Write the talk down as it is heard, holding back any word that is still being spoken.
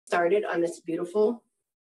started on this beautiful,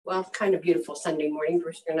 well, kind of beautiful Sunday morning.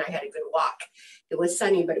 Brewster and I had a good walk. It was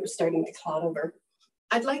sunny, but it was starting to cloud over.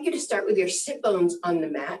 I'd like you to start with your sit bones on the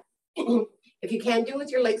mat. If you can't do it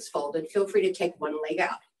with your legs folded, feel free to take one leg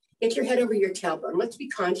out. Get your head over your tailbone. Let's be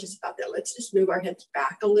conscious about that. Let's just move our heads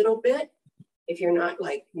back a little bit. If you're not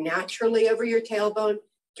like naturally over your tailbone,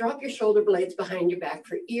 drop your shoulder blades behind your back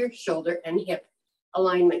for ear, shoulder, and hip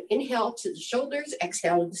alignment. Inhale to the shoulders,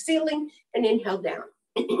 exhale to the ceiling, and inhale down.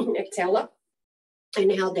 Exhale up,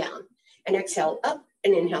 inhale down, and exhale up,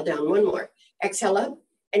 and inhale down. One more. Exhale up,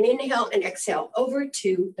 and inhale, and exhale over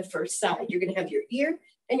to the first side. You're going to have your ear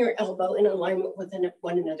and your elbow in alignment with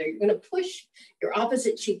one another. You're going to push your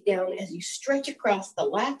opposite cheek down as you stretch across the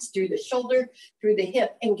lats, through the shoulder, through the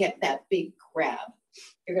hip, and get that big grab.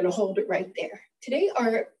 You're going to hold it right there. Today,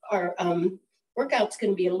 our workout's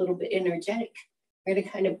going to be a little bit energetic. We're going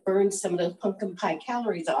to kind of burn some of those pumpkin pie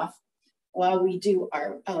calories off while we do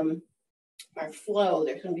our flow.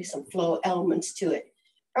 There's going to be some flow elements to it.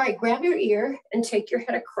 All right, grab your ear and take your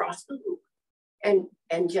head across the loop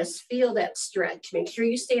and just feel that stretch. Make sure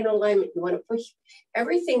you stay in alignment. You want to push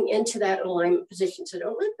everything into that alignment position. So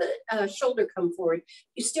don't let the shoulder come forward.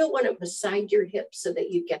 You still want it beside your hips so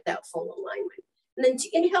that you get that full alignment. And then to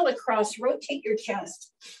inhale across, rotate your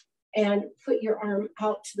chest and put your arm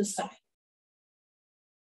out to the side.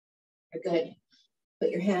 Good. Put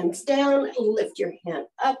your hands down, lift your hand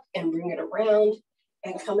up and bring it around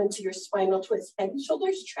and come into your spinal twist. And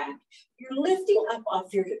shoulders track. You're lifting up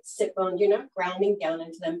off your sit bones. You're not grounding down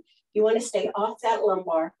into them. You want to stay off that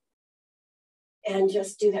lumbar and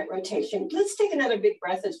just do that rotation. Let's take another big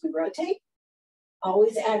breath as we rotate.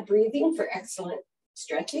 Always add breathing for excellent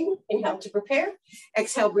stretching. Inhale to prepare.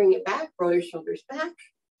 Exhale, bring it back. Roll your shoulders back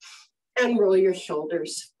and roll your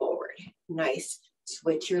shoulders forward. Nice.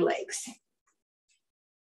 Switch your legs.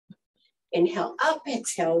 Inhale up,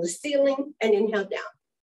 exhale to the ceiling, and inhale down.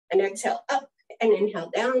 And exhale up, and inhale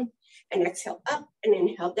down, and exhale up, and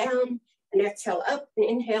inhale down, and exhale up, and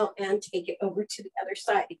inhale, and take it over to the other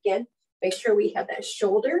side. Again, make sure we have that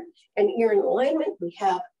shoulder and ear in alignment. We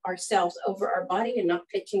have ourselves over our body and not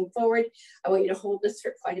pitching forward. I want you to hold this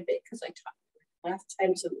for quite a bit because I talked last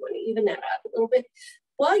time, so we want to even that out a little bit.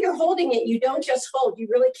 While you're holding it, you don't just hold, you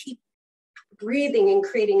really keep breathing and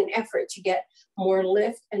creating an effort to get more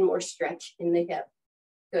lift and more stretch in the hip.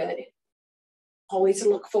 Good. Always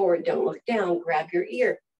look forward, don't look down. Grab your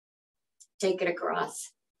ear, take it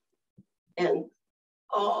across and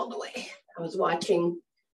all the way. I was watching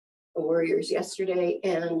the Warriors yesterday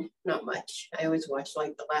and not much. I always watch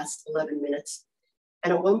like the last 11 minutes.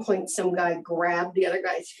 And at one point, some guy grabbed the other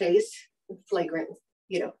guy's face, flagrant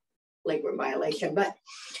violation. But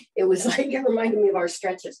it was like, it reminded me of our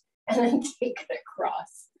stretches. And then take it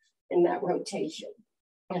across in that rotation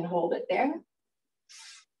and hold it there.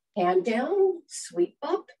 Hand down, sweep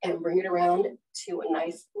up, and bring it around to a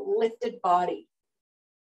nice lifted body.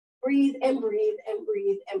 Breathe and breathe and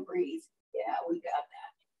breathe and breathe. Yeah, we got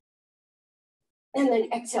that. And then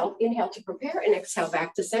exhale, inhale to prepare, and exhale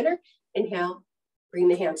back to center. Inhale, bring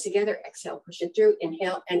the hands together. Exhale, push it through.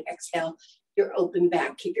 Inhale and exhale. Your open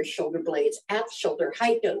back. Keep your shoulder blades at shoulder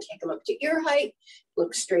height. Don't take them up to ear height.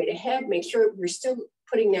 Look straight ahead. Make sure we're still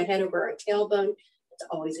putting that head over our tailbone. It's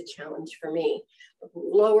always a challenge for me.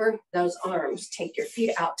 Lower those arms. Take your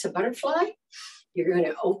feet out to butterfly. You're going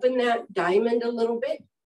to open that diamond a little bit.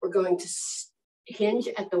 We're going to hinge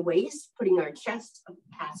at the waist, putting our chest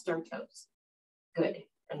past our toes. Good.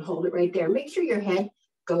 And hold it right there. Make sure your head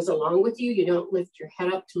goes along with you. You don't lift your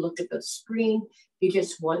head up to look at the screen. You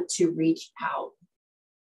just want to reach out.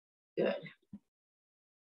 Good.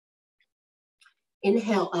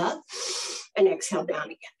 Inhale up and exhale down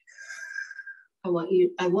again. I want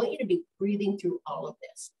you to be breathing through all of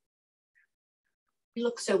this. You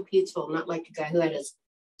look so peaceful, not like the guy who had his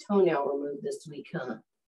toenail removed this week, huh?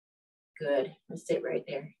 Good. Let's sit right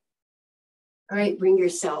there. All right, bring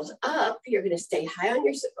yourselves up. You're going to stay high on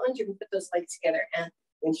your sit bones. You're going to put those legs together and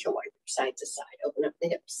windshield wiper side to side. Open up the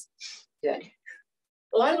hips. Good.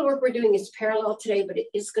 A lot of the work we're doing is parallel today, but it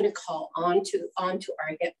is going to call onto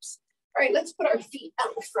our hips. All right, let's put our feet out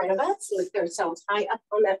in front of us. Lift ourselves high up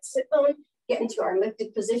on that sit bone. Get into our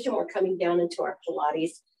lifted position. We're coming down into our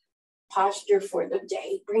Pilates posture for the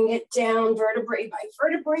day. Bring it down vertebrae by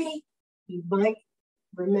vertebrae. You might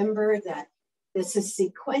remember that this is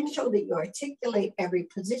sequential, that you articulate every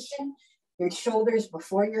position. Your shoulders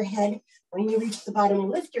before your head. When you reach the bottom,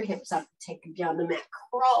 lift your hips up, take them down the mat.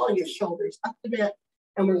 Crawl your shoulders up the mat.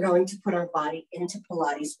 And we're going to put our body into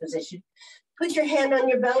Pilates position. Put your hand on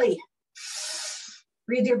your belly.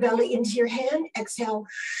 Breathe your belly into your hand. Exhale.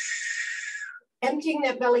 emptying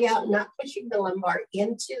that belly out, not pushing the lumbar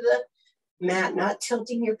into the mat, not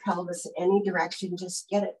tilting your pelvis in any direction. Just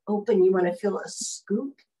get it open. You want to feel a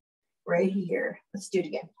scoop right here. Let's do it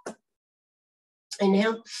again.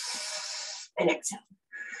 Inhale and exhale.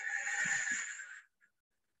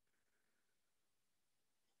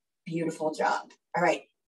 Beautiful job. All right.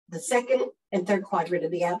 The second and third quadrant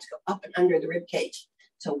of the abs go up and under the rib cage.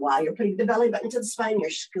 So while you're putting the belly button to the spine, you're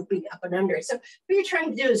scooping up and under. So what you're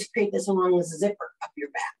trying to do is create this long zipper up your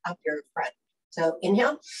back, up your front. So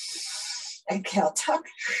inhale, exhale, tuck.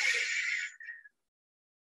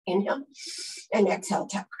 Inhale and exhale,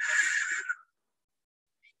 tuck.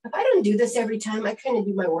 If I don't do this every time, I kind of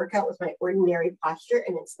do my workout with my ordinary posture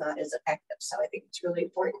and it's not as effective. So I think it's really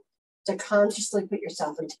important to consciously put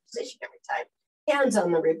yourself into position every time. Hands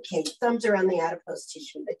on the rib cage, thumbs around the adipose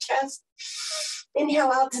tissue of the chest.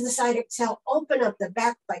 Inhale out to the side, exhale, open up the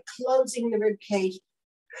back by closing the rib cage.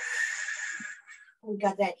 We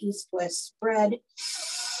got that east-west spread.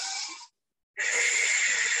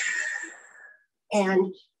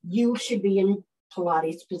 And you should be in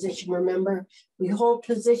Pilates position. Remember, we hold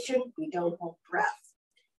position, we don't hold breath.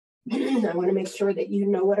 I want to make sure that you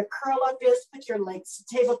know what a curl up is. Put your legs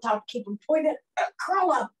to tabletop, keep them pointed,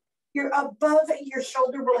 curl up. You're above your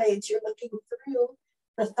shoulder blades. You're looking through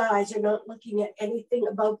the thighs. You're not looking at anything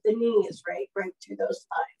above the knees, right? Right through those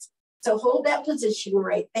thighs. So hold that position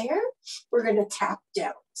right there. We're going to tap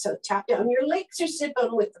down. So tap down. Your legs are sit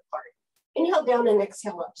bone width apart. Inhale down and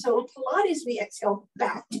exhale up. So in Pilates, we exhale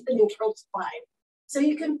back to the neutral spine. So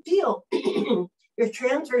you can feel your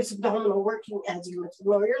transverse abdominal working as you lift and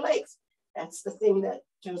lower your legs. That's the thing that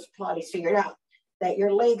Joseph Pilates figured out, that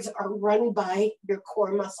your legs are run by your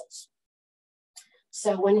core muscles.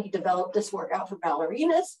 So when he developed this workout for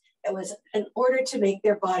ballerinas, it was in order to make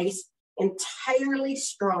their bodies entirely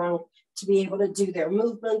strong to be able to do their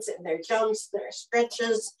movements and their jumps, their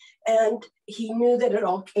stretches. And he knew that it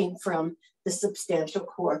all came from the substantial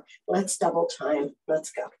core. Let's double time.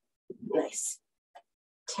 Let's go. Nice.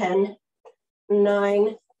 10,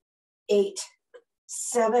 9, 8,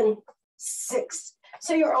 7, 6.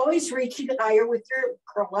 So you're always reaching higher with your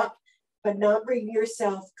curl up, but not bring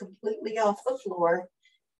yourself completely off the floor.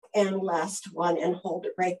 And last one, and hold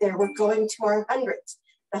it right there. We're going to our hundreds.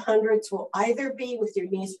 The hundreds will either be with your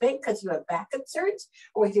knees bent because you have back inserts,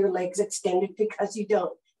 or with your legs extended because you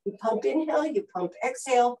don't. You pump inhale, you pump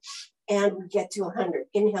exhale, and we get to 100.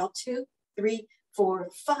 Inhale, 2, 3, 4,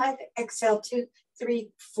 5. Exhale, 2, 3,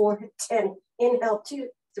 4, 10. Inhale, 2,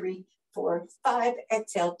 3, 4, 5.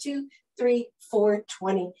 Exhale, 2, 3, 4,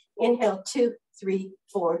 20. Inhale, 2, 3,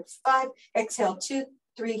 4, 5. Exhale, 2,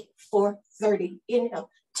 3, 4, 30. Inhale,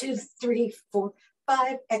 2, 3, 4,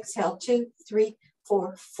 5. Exhale, 2, 3,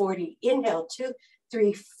 4, 40. Inhale, 2,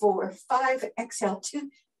 3, 4, 5. Exhale, 2,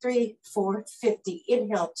 3, 4, 50.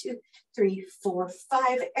 Inhale, 2, 3, 4,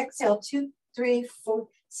 5. Exhale, 2, 3, 4,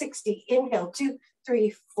 60. Inhale, 2,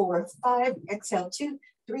 3, 4, 5. Exhale, 2,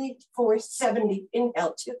 3, 4, 70.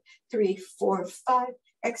 Inhale, 2, 3, 4, 5.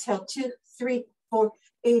 Exhale, 2, 3, 4,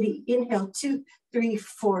 80. Inhale, 2, 3,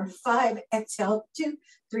 4, 5. Exhale, 2,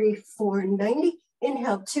 3, 4, 90.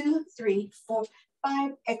 Inhale, 2, 3, 4,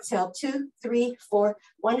 5. Exhale, 2, 3, 4,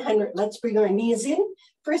 100. Let's bring our knees in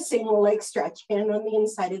for a single leg stretch. Hand on the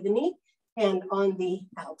inside of the knee, hand on the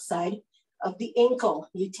outside of the ankle.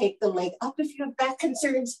 You take the leg up if you have back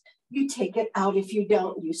concerns. You take it out if you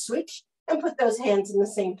don't. You switch and put those hands in the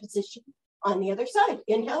same position on the other side.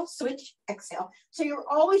 Inhale, switch, exhale. So you're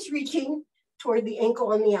always reaching toward the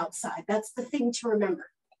ankle on the outside. That's the thing to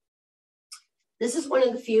remember. This is one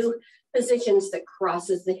of the few positions that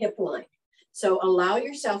crosses the hip line. So allow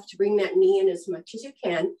yourself to bring that knee in as much as you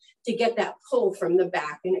can to get that pull from the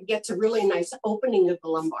back, and it gets a really nice opening of the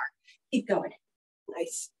lumbar. Keep going.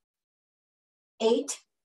 Nice. 8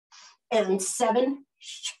 and 7,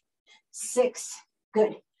 6,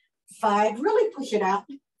 good. 5, really push it out.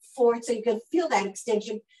 4, so you can feel that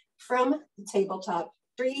extension from the tabletop.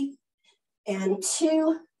 3 and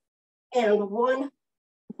 2 and 1.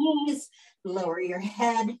 Knees, lower your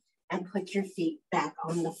head and put your feet back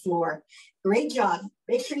on the floor. Great job.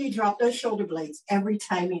 Make sure you drop those shoulder blades every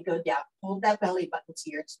time you go down. Hold that belly button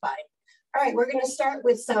to your spine. All right, we're going to start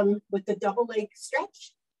with the double leg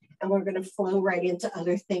stretch, and we're going to flow right into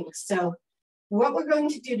other things. So what we're going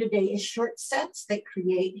to do today is short sets that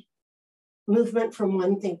create movement from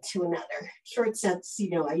one thing to another. Short sets,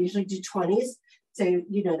 I usually do 20s. So,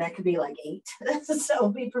 that could be like 8. So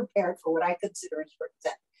be prepared for what I consider a short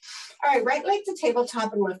set. All right, right leg to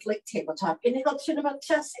tabletop and left leg tabletop. Inhale, chin above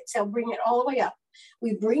chest. Exhale, bring it all the way up.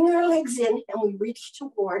 We bring our legs in and we reach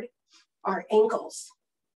toward our ankles.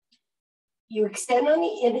 You extend on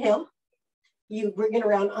the inhale. You bring it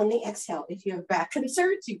around on the exhale. If you have back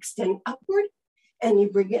concerns, you extend upward and you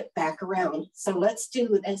bring it back around. So let's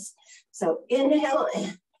do this. So inhale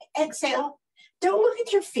and exhale. Don't look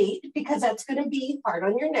at your feet because that's going to be hard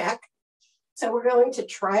on your neck. So we're going to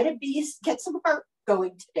try to get some heart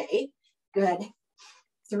going today. Good.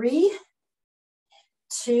 3,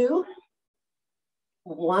 2,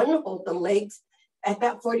 1. Hold the legs at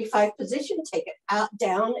that 45 position. Take it out,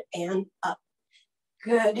 down, and up.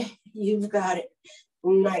 Good. You've got it.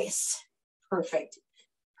 Nice. Perfect.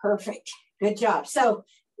 Perfect. Good job. So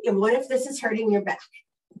what if this is hurting your back?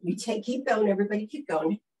 You keep going. Everybody keep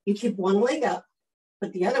going. You keep one leg up,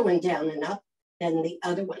 put the other one down and up, then the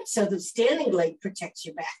other one. So the standing leg protects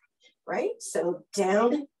your back, right? So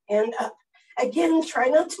down and up. Again, try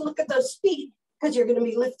not to look at those feet because you're going to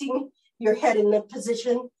be lifting your head in the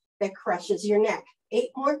position that crushes your neck. 8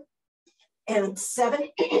 more, and 7,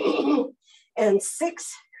 and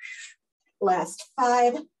 6, last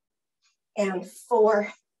 5, and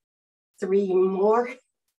 4, 3 more,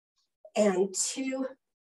 and 2,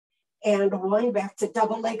 and 1. Back to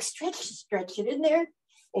double leg stretch. Stretch it in there.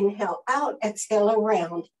 Inhale out, exhale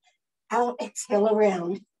around. Out, exhale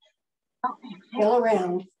around. Out, exhale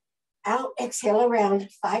around. Out, exhale around.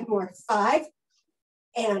 5 more. 5,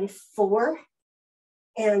 and 4,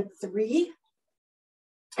 and 3,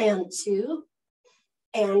 and 2,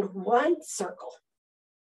 and 1. Circle.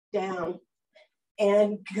 Down.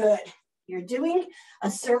 And good. You're doing a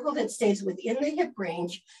circle that stays within the hip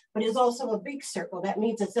range, but is also a big circle. That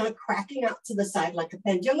means it's not cracking out to the side like a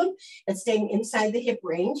pendulum. It's staying inside the hip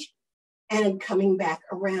range and coming back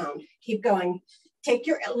around. Keep going. Take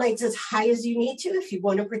your legs as high as you need to if you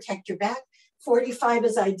want to protect your back. 45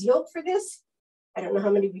 is ideal for this. I don't know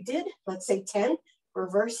how many we did. Let's say 10.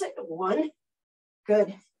 Reverse it. 1.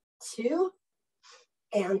 Good. 2,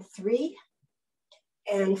 and 3,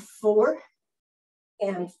 and 4,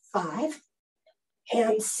 and 5,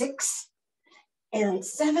 and 6, and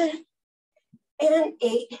 7, and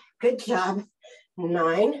 8. Good job.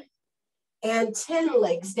 9, and 10.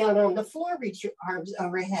 Legs down on the floor. Reach your arms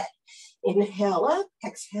overhead. Inhale up,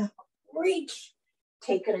 exhale, reach.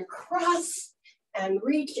 Take it across and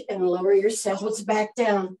reach and lower yourselves back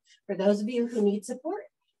down. For those of you who need support,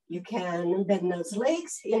 you can bend those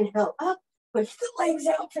legs. Inhale up, push the legs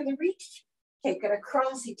out for the reach. Take it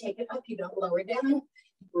across, you take it up, you don't lower down.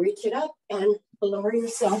 Reach it up and lower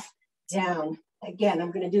yourself down. Again,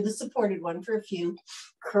 I'm going to do the supported one for a few.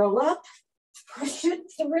 Curl up, push it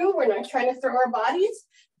through. We're not trying to throw our bodies.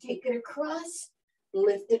 Take it across,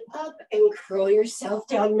 lift it up, and curl yourself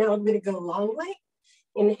down. Now I'm going to go long way.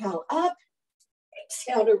 Inhale up,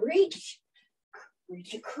 exhale to reach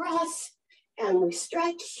across, and we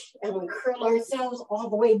stretch, and we curl ourselves all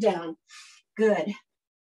the way down. Good.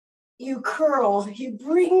 You curl, you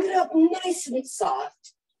bring it up nice and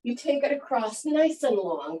soft. You take it across nice and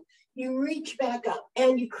long. You reach back up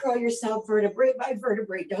and you curl yourself vertebrae by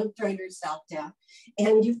vertebrae. Don't throw yourself down.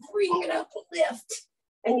 And you bring it up, lift,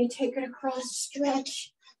 and you take it across,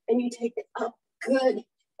 stretch, and you take it up, good.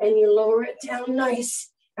 And you lower it down nice.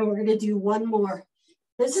 And we're gonna do one more.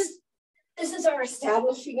 This is our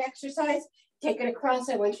establishing exercise. Take it across.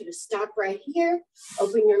 I want you to stop right here.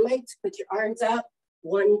 Open your legs, put your arms up.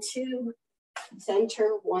 1, 2,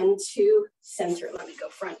 center, 1, 2, center. Let me go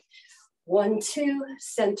front. 1, 2,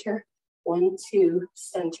 center, 1, 2,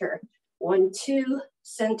 center, 1, 2,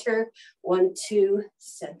 center, 1, 2,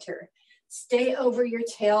 center. Stay over your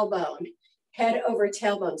tailbone, head over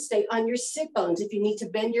tailbone. Stay on your sit bones. If you need to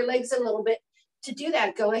bend your legs a little bit to do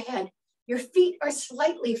that, go ahead. Your feet are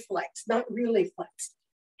slightly flexed, not really flexed.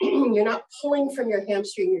 You're not pulling from your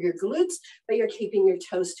hamstring or your glutes, but you're keeping your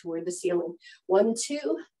toes toward the ceiling. 1, 2,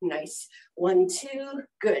 nice. 1, 2,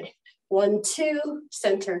 good. 1, 2,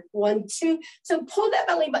 center. 1, 2. So pull that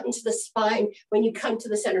belly button to the spine when you come to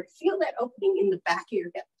the center. Feel that opening in the back of your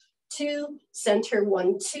hip. 2, center.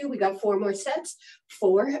 1, 2. We got 4 more sets.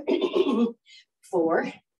 4,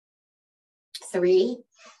 4, 3,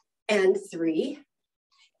 and 3,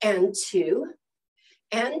 and 2,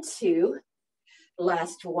 and 2.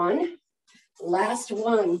 Last one.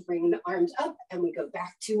 Bring the arms up and we go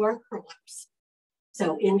back to our curl-ups.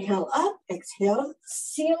 So inhale up, exhale,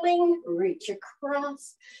 ceiling, reach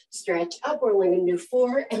across, stretch up. We're going to do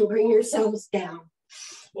 4 and bring yourselves down.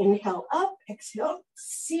 Inhale up, exhale,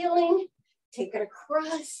 ceiling, take it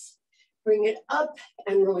across, bring it up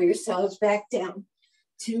and roll yourselves back down.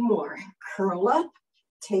 2 more. Curl up,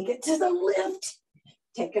 take it to the lift,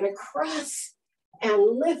 take it across,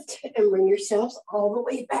 and lift and bring yourselves all the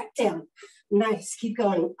way back down. Nice, keep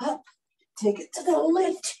going up, take it to the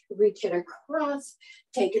lift, reach it across,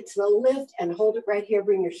 take it to the lift and hold it right here.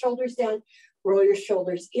 Bring your shoulders down, Roll your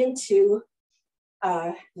shoulders into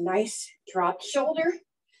a nice dropped shoulder.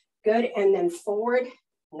 Good, and then forward,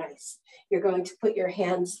 nice. You're going to put your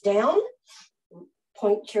hands down,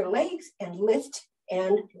 point your legs, and lift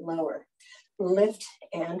and lower. Lift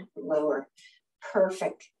and lower.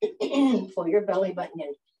 Perfect. Pull your belly button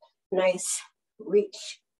in. Nice.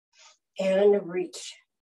 Reach and reach.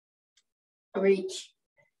 Reach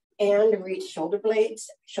and reach. Shoulder blades,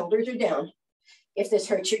 shoulders are down. If this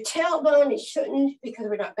hurts your tailbone, it shouldn't because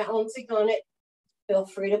we're not balancing on it. Feel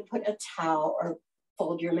free to put a towel or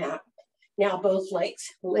fold your mat. Now both legs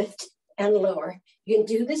lift and lower. You can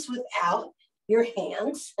do this without your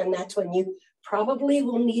hands, and that's when you probably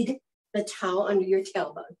will need the towel under your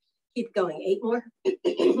tailbone. Keep going. 8 more.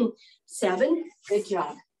 7. Good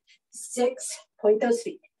job. 6. Point those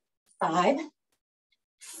feet. 5,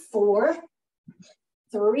 4,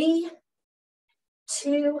 3,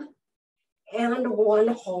 2, and 1.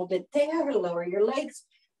 Hold it there. Lower your legs.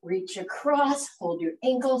 Reach across. Hold your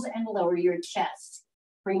ankles and lower your chest.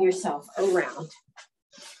 Bring yourself around.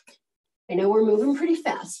 I know we're moving pretty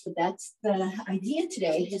fast, but that's the idea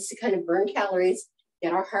today, is to kind of burn calories,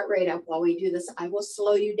 get our heart rate up while we do this. I will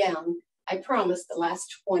slow you down. I promise the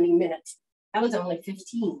last 20 minutes. That was only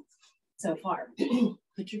 15 so far.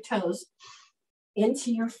 Put your toes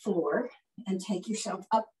into your floor and take yourself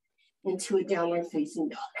up into a downward facing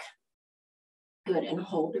dog. Good, and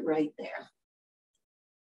hold it right there.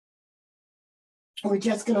 We're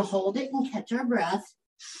just gonna hold it and catch our breath.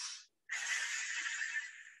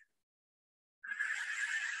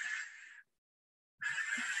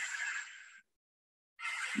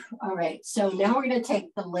 All right, so now we're gonna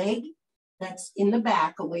take the leg that's in the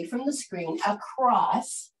back away from the screen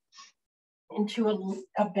across into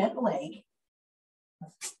a bent leg.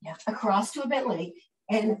 Yeah, across to a bent leg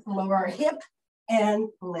and lower our hip and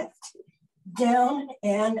lift. Down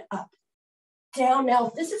and up. Down. Now,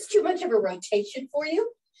 if this is too much of a rotation for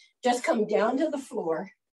you, just come down to the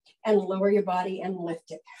floor and lower your body and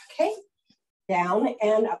lift it, okay? Down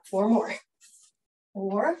and up. 4 more.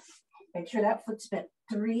 4. Make sure that foot's bent.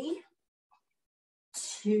 3,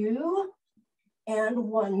 2, and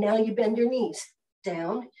 1. Now you bend your knees.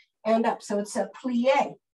 Down and up. So it's a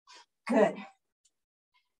plie. Good.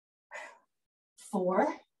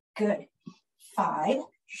 4. Good. 5.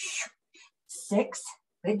 6.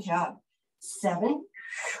 Good job. 7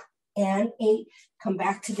 and 8. Come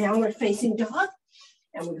back to downward facing dog.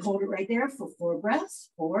 And we hold it right there for 4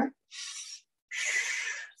 breaths. 4,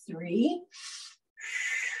 3,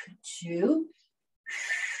 2,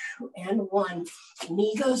 and 1.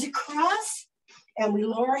 Knee goes across, and we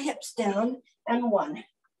lower our hips down, and 1,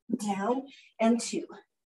 down, and 2,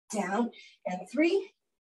 down, and 3,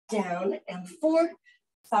 down, and 4,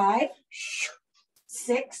 5,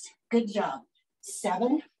 6, good job,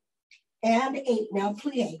 7, and 8. Now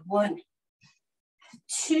plie. 1,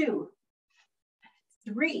 2,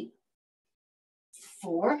 3,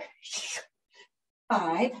 4,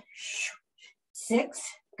 5, 6,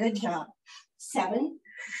 good job, 7,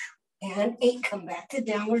 and 8. Come back to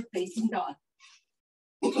downward facing dog.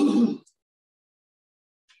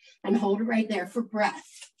 And hold it right there for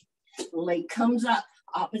breath. Leg comes up,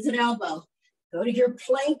 opposite elbow. Go to your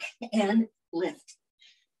plank and lift.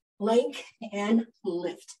 Plank and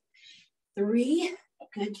lift. 3,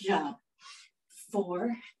 good job.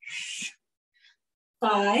 4,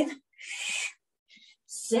 5,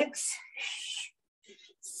 6,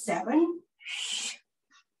 7,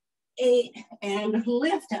 8, and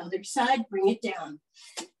lift. Other side, bring it down.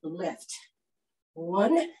 Lift.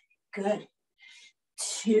 1, good.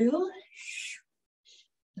 2,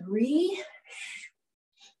 3,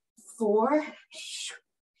 4,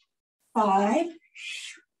 5,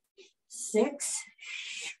 6,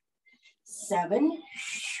 7,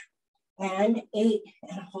 and 8.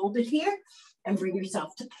 And hold it here and bring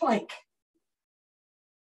yourself to plank.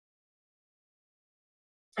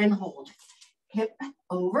 And hold. Hip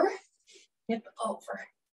over, hip over,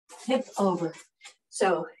 hip over.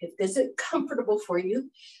 So if this isn't comfortable for you,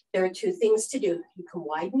 there are 2 things to do. You can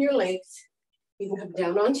widen your legs, you can come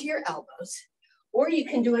down onto your elbows, or you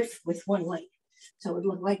can do it with 1 leg. So it would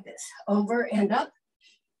look like this, over and up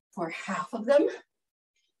for half of them.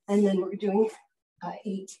 And then we're doing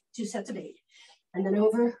 2 sets of 8. And then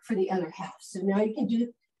over for the other half. So now you can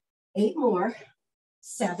do 8 more.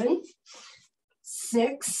 7,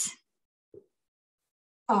 6,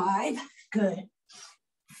 5, good.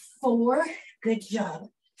 4, good job.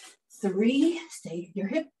 3, stay with your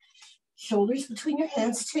hip, shoulders between your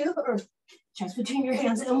hands, 2, or chest between your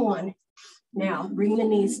hands, and 1. Now, bring the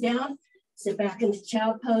knees down, sit back into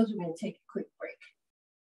child pose. We're gonna take a quick break.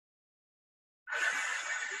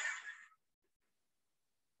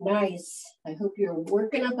 Nice. I hope you're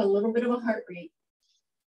working up a little bit of a heart rate.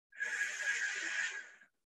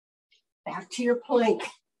 Back to your plank.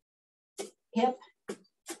 Hip,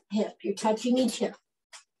 hip. You're touching each hip.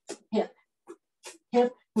 Hip,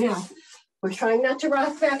 hip. Now, we're trying not to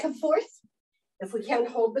rock back and forth. If we can't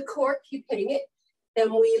hold the core, keep hitting it.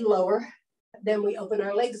 Then we lower, then we open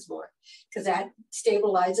our legs more because that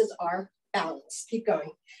stabilizes our balance. Keep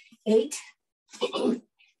going. 8,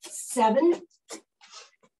 7,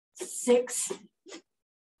 6,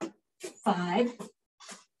 5,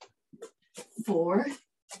 4,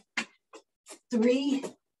 3,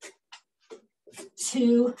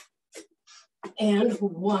 2, and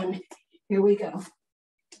 1. Here we go.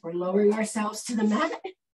 We're lowering ourselves to the mat,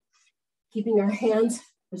 keeping our hands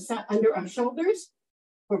under our shoulders.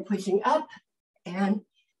 We're pushing up and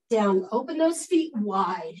down. Open those feet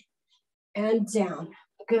wide and down.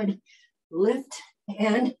 Good. Lift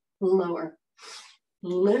and lower.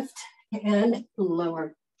 Lift and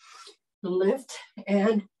lower. Lift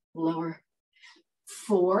and lower.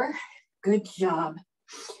 4. Good job.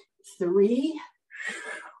 3,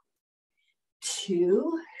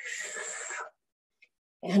 2,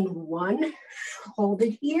 and 1. Hold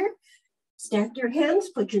it here. Stack your hands,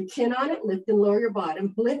 put your chin on it, lift and lower your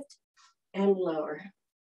bottom. Lift and lower.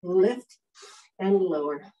 Lift and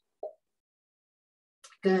lower.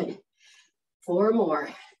 Good. 4 more.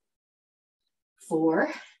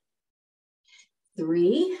 4,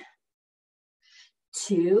 3,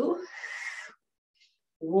 2,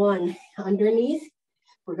 1. Underneath,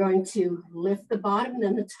 we're going to lift the bottom,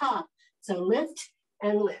 then the top. So lift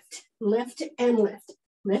and lift, lift and lift,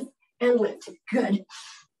 lift and lift. Good.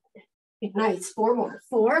 Nice. 4 more.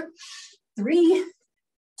 4, 3,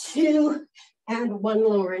 2, and 1.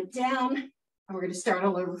 Lower it down. And we're going to start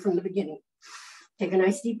all over from the beginning. Take a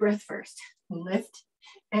nice deep breath first. Lift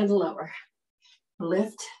and lower.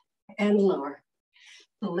 Lift and lower.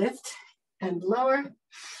 Lift and lower.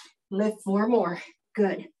 Lift. 4 more.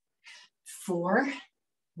 Good. 4.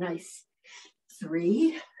 Nice.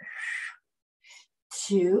 3,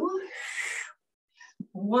 2,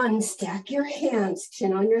 1. Stack your hands,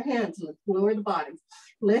 chin on your hands, lift, lower the bottom.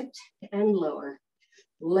 Lift and lower.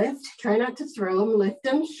 Lift, try not to throw them, lift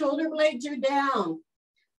them, shoulder blades are down.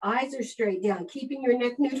 Eyes are straight down, keeping your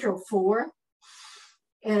neck neutral. 4,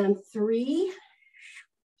 and 3,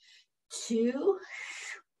 2,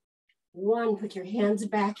 1. Put your hands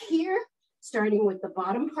back here, starting with the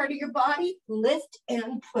bottom part of your body. Lift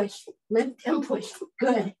and push, lift and push.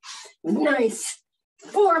 Good, nice.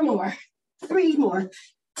 4 more. 3 more,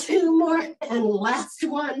 2 more, and last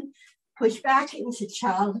one. Push back into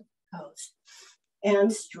child pose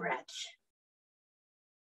and stretch.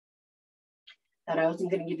 Thought I wasn't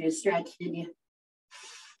going to give you a stretch, did you?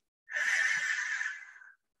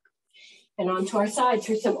 And onto our sides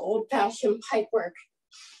for some old-fashioned pipe work.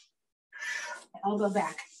 Elbow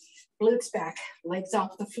back, glutes back, legs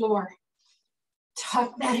off the floor.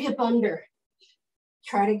 Tuck that hip under.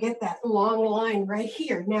 Try to get that long line right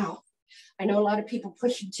here. Now, I know a lot of people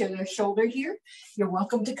push into their shoulder here. You're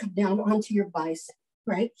welcome to come down onto your bicep,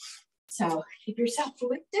 right? So keep yourself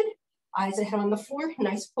lifted, eyes ahead on the floor,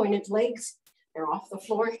 nice pointed legs. They're off the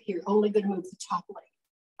floor. You're only going to move the top leg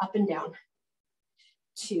up and down.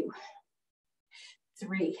 2,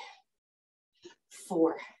 3,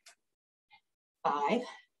 4, 5,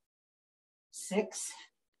 6,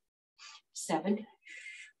 7,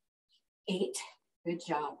 8. Good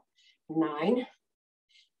job. 9,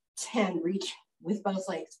 10. Reach with both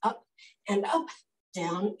legs up and up,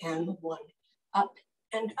 down and 1. Up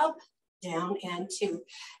and up, down and 2.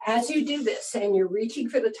 As you do this and you're reaching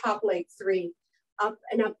for the top leg, 3, up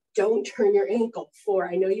and up, don't turn your ankle. 4,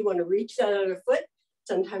 I know you want to reach that other foot.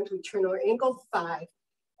 Sometimes we turn our ankle. 5,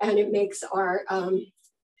 and it makes our,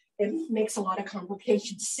 it makes a lot of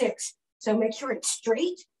complications. 6, so make sure it's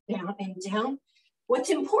straight, down and down.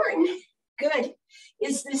 What's important, good,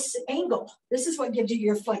 is this angle. This is what gives you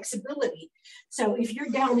your flexibility. So if you're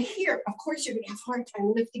down here, of course you're gonna have a hard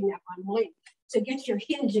time lifting that bottom leg. So get your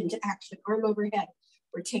hinge into action, arm overhead.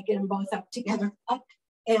 We're taking them both up together, up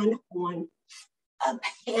and 1, up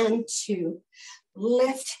and 2,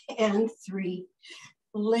 lift and 3,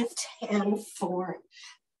 lift and 4,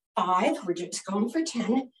 5, we're just going for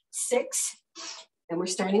 10, 6, and we're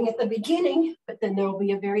starting at the beginning, but then there will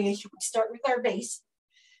be a variation. We start with our base,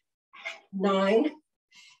 9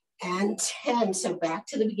 and 10, so back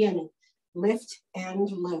to the beginning, lift and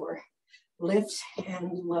lower, lift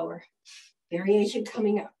and lower, variation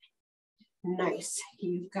coming up, nice,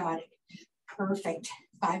 you've got it, perfect,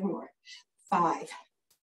 5 more, 5,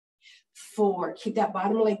 4, keep that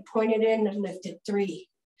bottom leg pointed in and lift it, 3,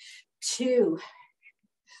 2,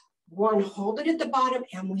 1, hold it at the bottom,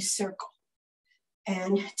 and we circle.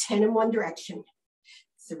 And 10 in one direction.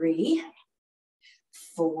 3,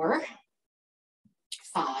 4,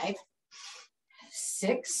 5,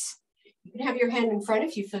 6. You can have your hand in front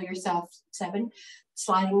if you feel yourself. 7,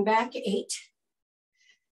 sliding back. 8,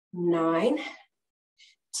 9,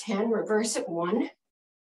 10, reverse it. 1,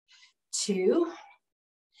 2,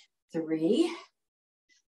 3,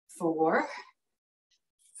 4,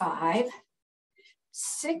 5,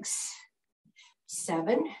 6,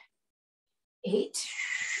 7, 8,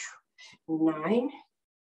 9,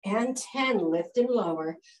 and 10. Lift and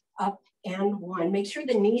lower, up and 1. Make sure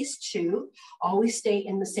the knees too always stay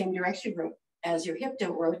in the same direction as your hip.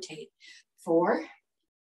 Don't rotate. 4,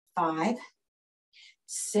 5,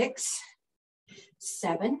 6,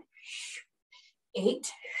 7,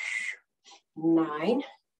 8, 9,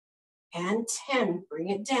 and 10. Bring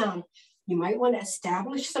it down. You might want to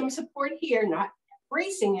establish some support here, not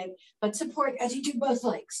bracing it, but support as you do both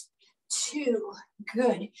legs. 2,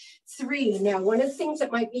 good. 3, now one of the things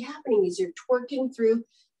that might be happening is you're twerking through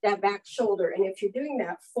that back shoulder. And if you're doing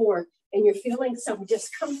that, 4, and you're feeling some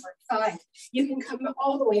discomfort, 5, you can come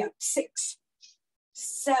all the way up. 6,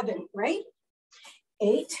 7, right?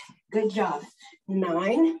 8, good job.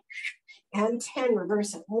 9, and 10,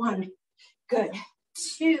 reverse it. 1, good.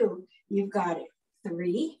 2, you've got it.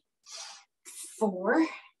 3, 4,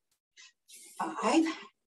 5,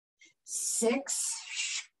 6,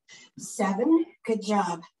 7, good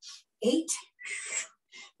job. 8,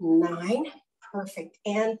 9, perfect.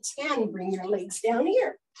 And 10, bring your legs down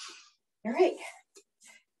here. All right.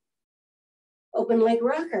 Open leg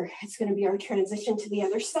rocker. It's going to be our transition to the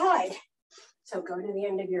other side. So go to the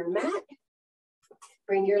end of your mat.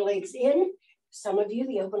 Bring your legs in. Some of you,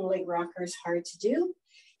 the open leg rocker is hard to do.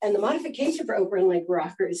 And the modification for open leg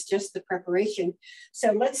rocker is just the preparation. So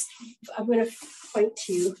I'm going to point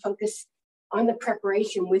to focus on the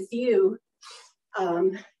preparation with you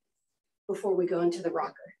before we go into the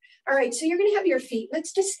rocker. All right, so you're going to have your feet.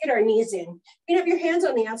 Let's just get our knees in. You can have your hands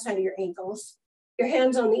on the outside of your ankles, your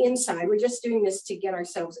hands on the inside. We're just doing this to get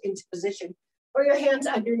ourselves into position, or your hands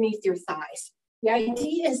underneath your thighs. The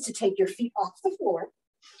idea is to take your feet off the floor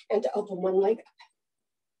and to open one leg up.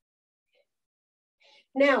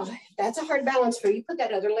 Now, if that's a hard balance for you, put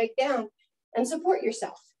that other leg down and support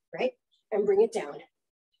yourself, right? And bring it down.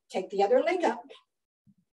 Take the other leg up.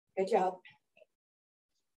 Good job.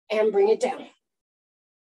 And bring it down.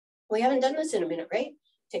 We haven't done this in a minute, right?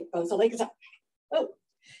 Take both the legs up. Oh,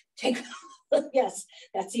 yes,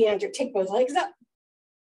 that's the answer. Take both legs up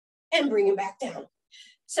and bring them back down.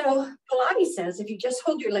 So Pilates says if you just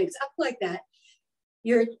hold your legs up like that,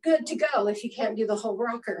 you're good to go if you can't do the whole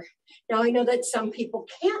rocker. Now, I know that some people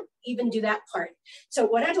can't even do that part. So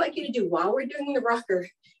what I'd like you to do while we're doing the rocker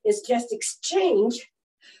is just exchange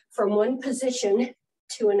from one position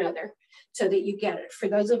to another so that you get it. For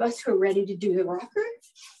those of us who are ready to do the rocker,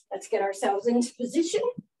 let's get ourselves into position.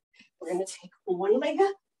 We're going to take one leg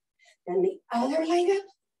up, then the other leg up.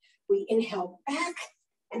 We inhale back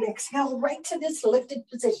and exhale right to this lifted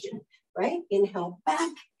position, right? Inhale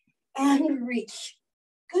back and reach.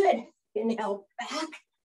 Good. Inhale back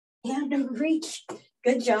and reach.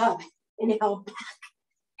 Good job. Inhale back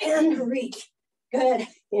and reach. Good.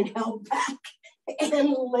 Inhale back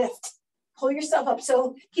and lift. Pull yourself up.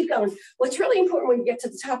 So keep going. What's really important when you get to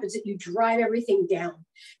the top is that you drive everything down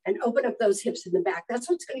and open up those hips in the back. That's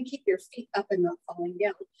what's going to keep your feet up and not falling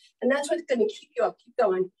down. And that's what's going to keep you up, keep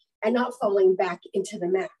going, and not falling back into the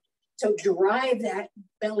mat. So drive that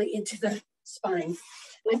belly into the spine.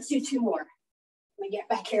 Let's do 2 more. Let me get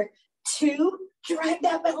back here. 2, drive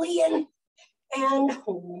that belly in. And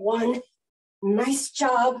 1. Nice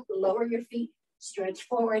job. Lower your feet, stretch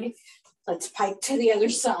forward. Let's pike to the other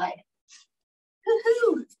side.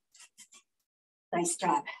 Woohoo! Nice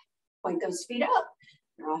job. Point those feet up.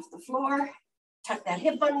 They're off the floor. Tuck that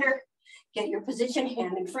hip under. Get your position,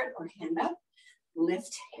 hand in front or hand up.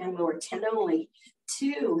 Lift and lower. 10 only.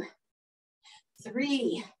 2,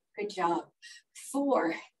 3. Good job.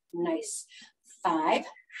 4. Nice. 5,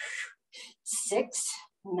 6.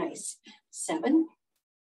 Nice. 7,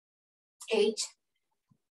 8,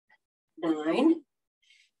 9,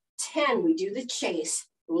 10. We do the chase.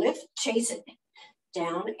 Lift, chase it.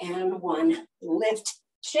 Down and 1. Lift,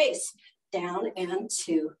 chase. Down and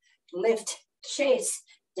 2. Lift, chase.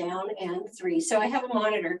 Down and 3. So I have a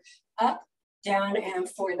monitor up, down, and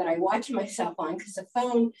 4 that I watch myself on because the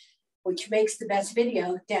phone, which makes the best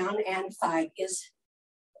video, down and 5 is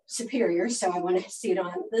superior. So I want to see it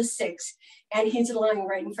on the 6. And he's lying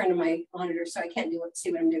right in front of my monitor, so I can't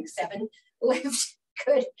see what I'm doing. 7, lift,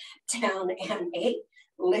 good, down, and 8,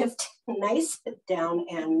 lift, nice, down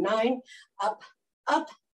and 9, up, up,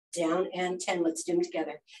 down and 10. Let's do them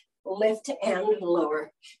together. Lift and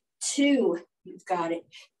lower. 2, you've got it.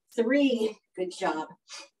 3, good job.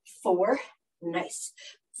 4, nice.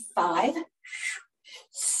 5,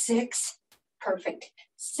 6, perfect.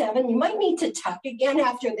 7, you might need to tuck again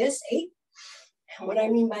after this. 8, and what I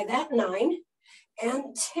mean by that, 9,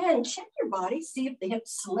 and 10. Check your body, see if the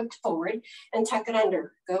hips slipped forward and tuck it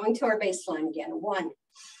under. Going to our baseline again. 1,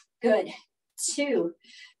 good. 2,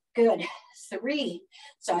 good. 3,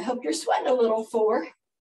 so I hope you're sweating a little. 4,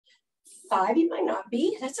 5, you might not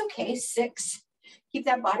be, that's okay. 6, keep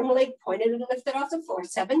that bottom leg pointed and lift it off the floor.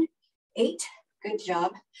 7, 8, good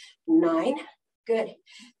job. 9, good.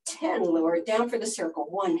 10, lower it down for the circle.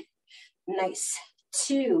 1, nice.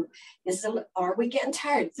 2, are we getting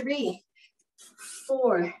tired? 3,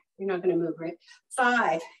 4, you're not gonna move, right?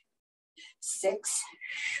 5, 6,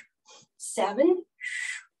 7,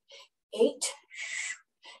 8,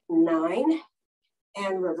 9,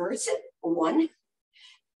 and reverse it. 1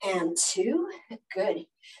 and 2, good.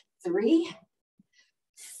 3,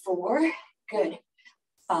 4, good.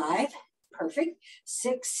 5, perfect.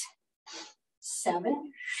 6,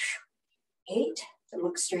 7, 8,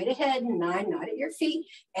 look straight ahead. 9, not at your feet.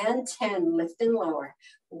 And 10, lift and lower.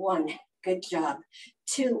 1, good job.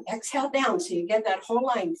 2, exhale down so you get that whole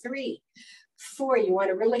line. 3, 4, you want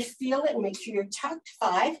to really feel it and make sure you're tucked.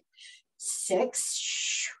 5,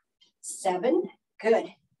 6, 7,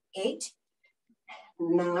 good. 8,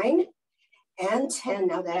 9, and 10.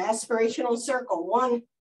 Now that aspirational circle. 1,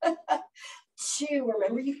 2,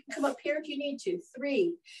 remember you can come up here if you need to.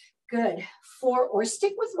 3, good. 4, or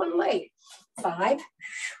stick with one leg. 5,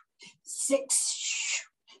 6,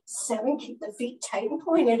 7, keep the feet tight and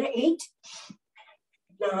pointed. 8,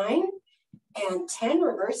 9, and 10,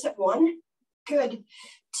 reverse it. 1, good.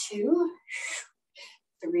 2,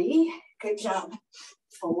 3, good job.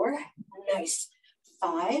 4, nice.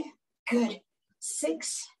 5, good.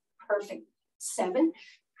 6, perfect. 7,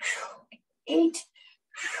 8,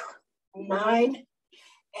 9,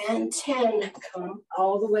 and 10. Come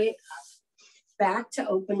all the way up. Back to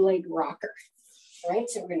open leg rocker. All right,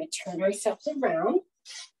 so we're going to turn ourselves around.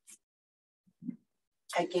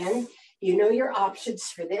 Again, you know your options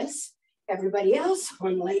for this. Everybody else,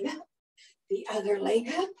 one leg up, the other leg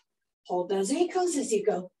up. Hold those ankles as you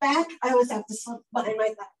go back. I always have to slip behind my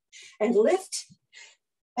thigh. And lift,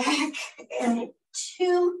 back, and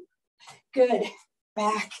 2, good.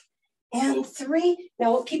 Back, and 3.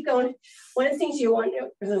 Now we'll keep going. One of the things you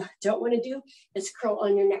don't want to do is curl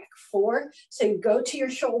on your neck. 4, so you go to your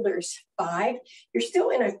shoulders. 5, you're still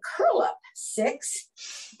in a curl up. 6,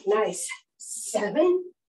 nice. 7,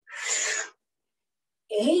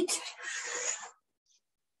 8,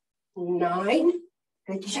 9,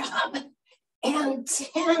 good job. And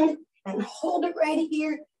 10, and hold it right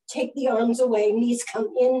here. Take the arms away, knees come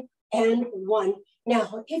in, and 1.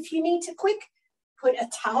 Now, if you need to quick, put a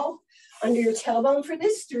towel under your tailbone for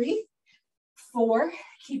this. 3, 4,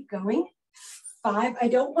 keep going. 5, I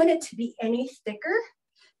don't want it to be any thicker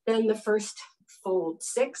than the first fold.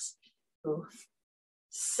 6,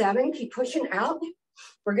 7, keep pushing out.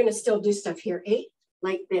 We're gonna still do stuff here. 8,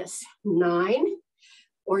 like this. 9,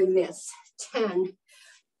 or this. 10,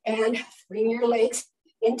 and bring your legs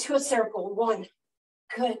into a circle. 1,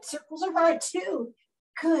 good. Circles are hard too.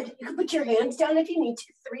 Good. You can put your hands down if you need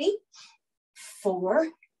to. 3, 4,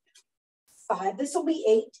 5. This will be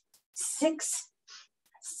 8, 6,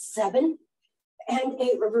 7, and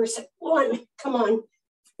 8. Reverse it. 1. Come on.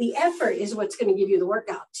 The effort is what's going to give you the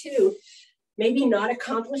workout. 2, maybe not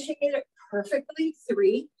accomplishing it perfectly.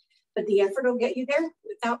 3, but the effort will get you there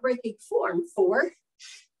without breaking form. 4,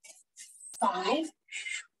 5,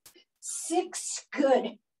 6,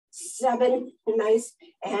 good. 7, nice,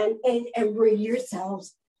 and 8, and bring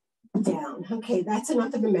yourselves down. Okay, that's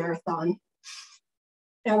enough of the marathon.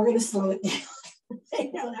 Now we're going to slow it down.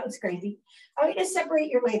 I know that was crazy. I'm going to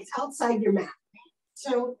separate your legs outside your mat.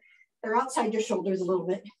 So they're outside your shoulders a little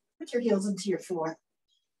bit. Put your heels into your floor.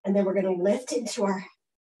 And then we're going to lift into our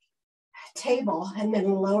table and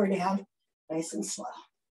then lower down nice and slow.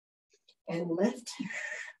 And lift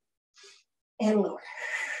and lower.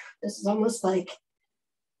 This is almost like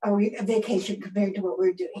a vacation compared to what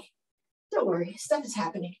we're doing. Don't worry, stuff is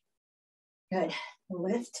happening. Good.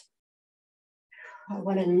 Lift. I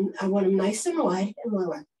want them nice and wide and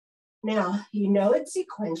lower. Now, you know it's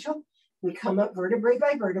sequential. We come up vertebrae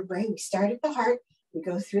by vertebrae. We start at the heart. We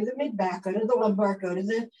go through the mid-back, go to the lumbar, go to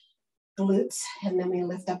the glutes, and then we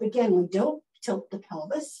lift up again. We don't tilt the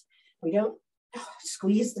pelvis. We don't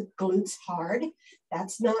squeeze the glutes hard.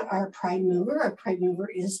 That's not our prime mover. Our prime mover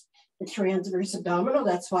is the transverse abdominal.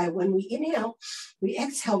 That's why when we inhale, we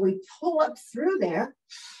exhale, we pull up through there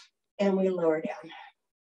and we lower down.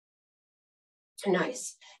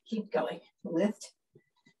 Nice. Keep going. Lift.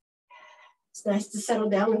 It's nice to settle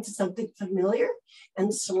down into something familiar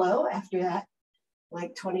and slow after that,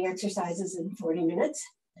 like 20 exercises in 40 minutes.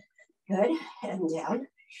 Good. And down.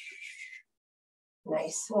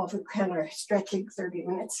 Nice. Well, if we kind of stretching 30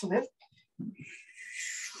 minutes, lift.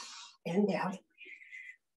 And down.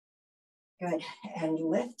 Good. And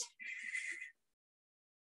lift.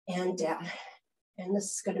 And down. And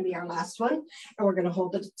this is going to be our last one. And we're going to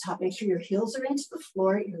hold at the top. Make sure your heels are into the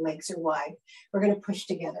floor. Your legs are wide. We're going to push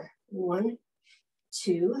together. 1,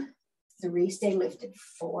 2, 3. Stay lifted.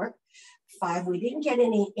 4, 5. We didn't get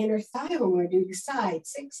any inner thigh when we were doing side.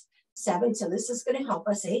 6, 7. So this is going to help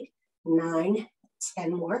us. 8, 9,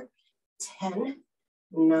 10 more. 10,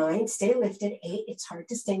 9. Stay lifted. 8. It's hard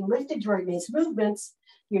to stay lifted during these movements.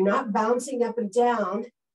 You're not bouncing up and down.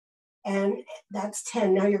 And that's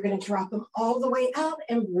 10. Now you're going to drop them all the way out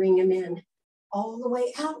and bring them in. All the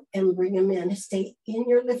way out and bring them in. Stay in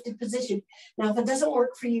your lifted position. Now, if it doesn't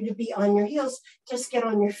work for you to be on your heels, just get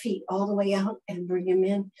on your feet all the way out and bring them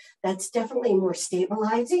in. That's definitely more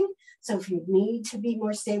stabilizing. So if you need to be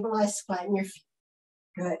more stabilized, flatten your feet.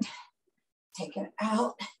 Good. Take it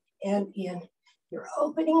out and in. You're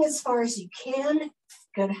opening as far as you can.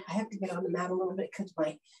 Good. I have to get on the mat a little bit because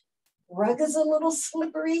my rug is a little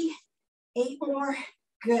slippery. 8 more.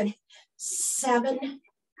 Good. 7.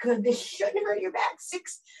 Good. This shouldn't hurt your back.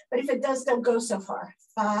 6. But if it does, don't go so far.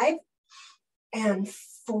 5 and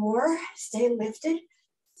 4. Stay lifted.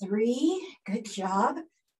 3. Good job.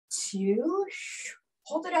 2.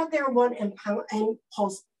 Hold it out there. 1 and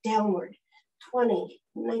pulse downward. 20,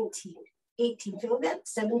 19, 18. Feel that?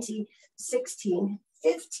 17, 16,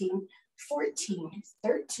 15, 14,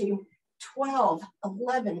 13, 12,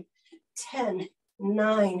 11, 10,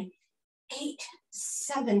 9, 8,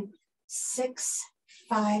 7, 6,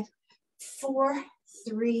 5, 4,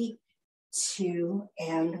 3, 2,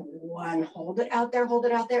 and 1. Hold it out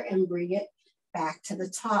there, and bring it back to the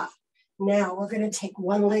top. Now we're going to take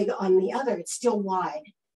one leg on the other. It's still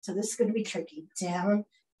wide, so this is going to be tricky. Down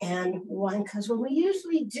and 1, because when we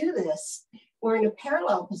usually do this, we're in a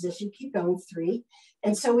parallel position. Keep going. 3.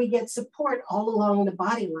 And so we get support all along the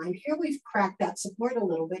body line. Here we've cracked that support a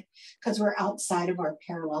little bit because we're outside of our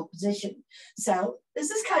parallel position. So this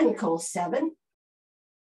is kind of cool. 7,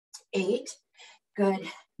 8, good.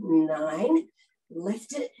 9,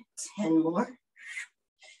 lift it. 10 more.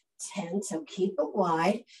 10, so keep it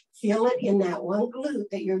wide. Feel it in that one glute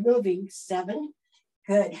that you're moving. 7,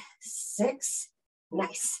 good. 6,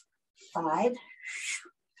 nice. 5,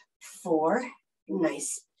 4,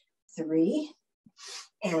 nice. 3,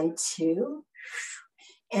 and 2,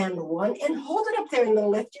 and 1, and hold it up there in the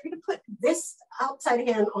lift. You're going to put this outside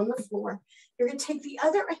hand on the floor. You're going to take the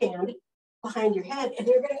other hand behind your head, and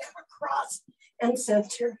you're going to come across and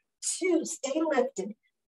center. 2, stay lifted.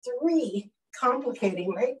 3,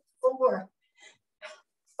 complicating, right? 4,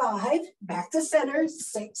 5, back to center.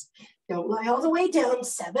 6, don't lie all the way down.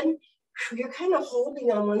 7, you're kind of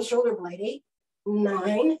holding on one shoulder blade. 8,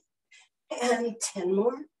 9, and 10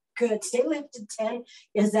 more. Good. Stay lifted. 10.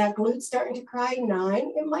 Is that glute starting to cry?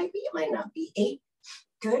 9. It might be. It might not be. 8.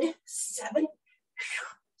 Good. 7.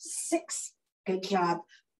 6. Good job.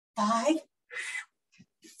 5.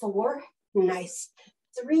 4. Nice.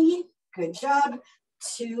 3. Good job.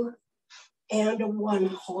 2. And 1.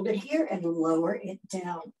 Hold it here and lower it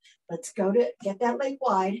down. Let's go to get that leg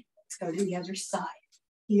wide. Let's go to the other side.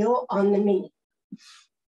 Heel on the knee.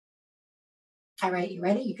 All right, you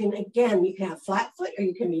ready? You can have flat foot or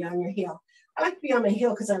you can be on your heel. I like to be on my heel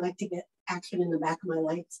because I like to get action in the back of my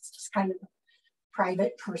legs. It's just kind of a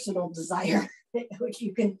private, personal desire, which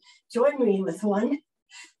you can join me with. 1,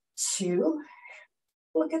 2,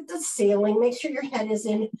 look at the ceiling. Make sure your head is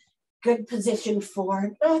in good position.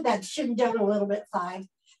 4, oh, that should down a little bit. 5,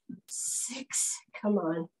 6, come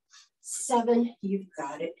on. 7, you've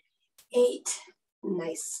got it. 8,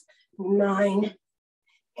 nice. 9,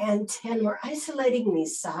 and 10. We're isolating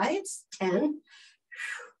these sides. 10,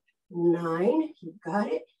 9, you got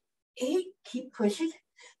it. 8, keep pushing.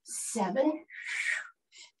 7,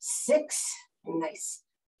 6, nice.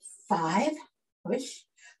 5, push.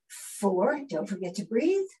 4, don't forget to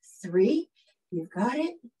breathe. 3, you've got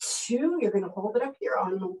it. 2, you're going to hold it up here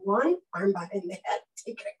on the 1, arm behind the head,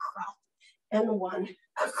 take it across. And 1,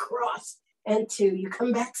 across. And 2, you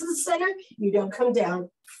come back to the center, you don't come down.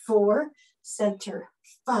 4, center.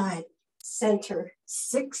 5, center.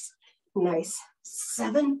 6, nice.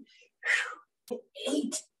 7,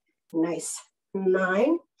 8, nice.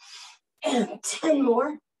 9, and 10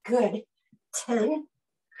 more. good. 10,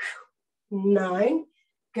 9,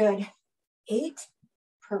 good. 8,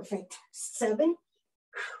 perfect. 7,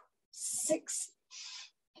 6,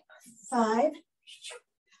 5,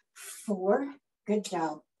 4, good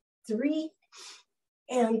job. 3,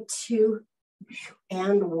 and 2,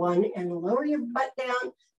 and 1, and lower your butt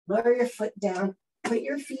down, lower your foot down, put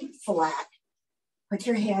your feet flat, put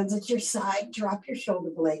your hands at your side, drop your shoulder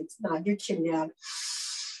blades, nod your chin down,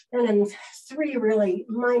 and then 3 really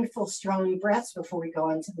mindful, strong breaths before we go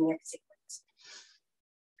on to the next sequence.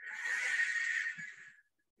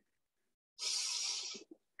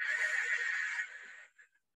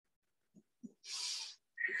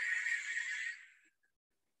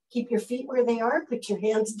 Keep your feet where they are. Put your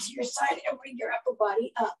hands to your side and bring your upper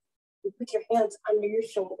body up. You put your hands under your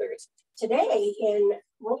shoulders. Today in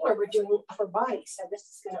roller, we're doing upper body. So this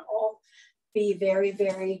is going to all be very,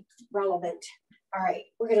 very relevant. All right,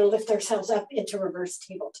 we're going to lift ourselves up into reverse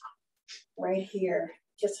tabletop. Right here.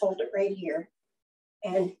 Just hold it right here.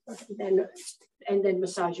 And then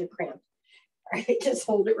massage your cramp. All right, just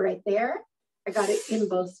hold it right there. I got it in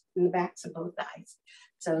the backs of both thighs.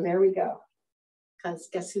 So there we go. Because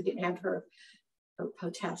guess who didn't have her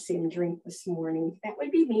potassium drink this morning? That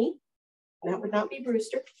would be me. That would not be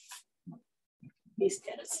Brewster. He's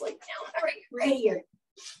dead asleep now. All right, right here.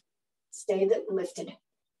 Stay lifted.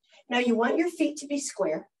 Now you want your feet to be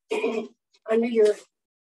square under your,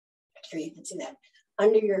 I'm sure you can see that,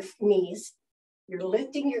 under your knees. You're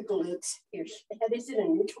lifting your glutes. Your head is in a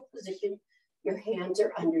neutral position. Your hands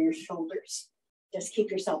are under your shoulders. Just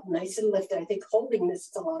keep yourself nice and lifted. I think holding this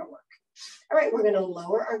is a lot of work. All right, we're going to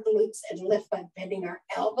lower our glutes and lift by bending our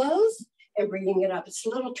elbows and bringing it up. It's a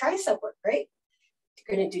little tricep work, right?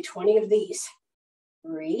 You're going to do 20 of these.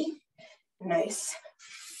 3, nice.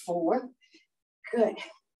 4, good.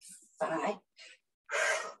 5,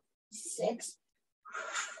 6,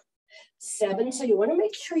 7. So you want to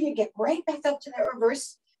make sure you get right back up to that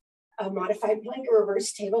reverse, modified plank or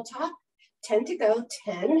reverse tabletop. 10 to go.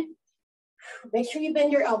 10. Make sure you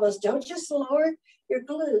bend your elbows. Don't just lower your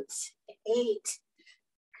glutes. 8,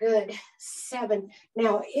 good. 7.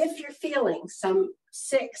 Now, if you're feeling some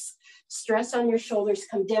 6, stress on your shoulders,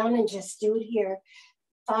 come down and just do it here.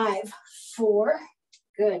 5, 4,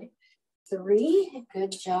 good. 3,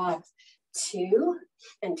 good job. 2,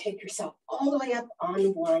 and take yourself all the way up on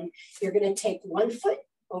 1. You're going to take one foot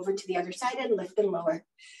over to the other side and lift and lower.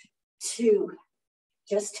 2,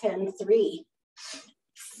 just 10. 3,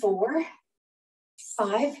 4,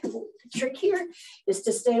 5, the trick here is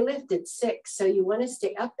to stay lifted. 6, so you want to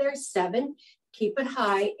stay up there. 7, keep it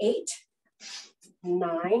high. 8,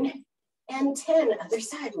 9, and 10. Other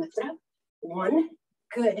side, lift it up. 1,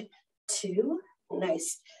 good. 2,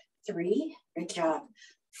 nice. 3, good job.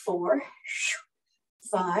 4,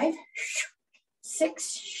 5,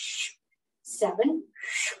 6, 7,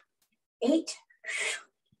 8,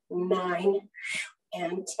 9,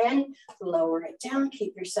 and 10. Lower it down.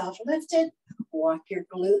 Keep yourself lifted. Walk your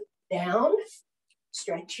glute down.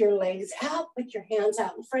 Stretch your legs out. Put your hands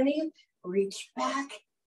out in front of you. Reach back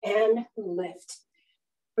and lift.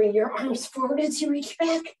 Bring your arms forward as you reach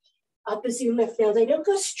back. Up as you lift. Now, they don't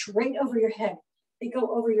go straight over your head. They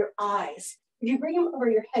go over your eyes. If you bring them over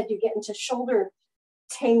your head, you get into shoulder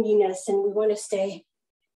tanginess, and we want to stay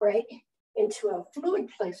right into a fluid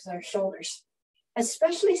place with our shoulders,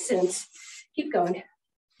 especially since, keep going.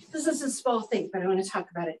 This is a small thing, but I want to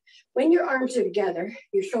talk about it. When your arms are together,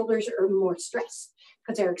 your shoulders are more stressed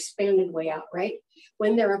because they're expanded way out, right?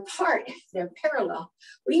 When they're apart, they're parallel.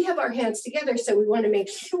 We have our hands together, so we want to make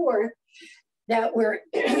sure that we're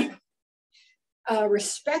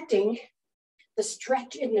respecting the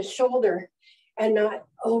stretch in the shoulder and not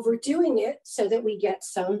overdoing it so that we get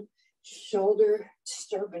some shoulder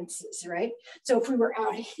disturbances, right? So if we were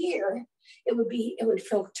out here, it would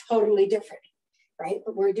feel totally different, right?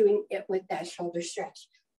 But we're doing it with that shoulder stretch.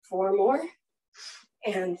 4 more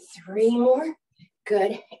and 3 more.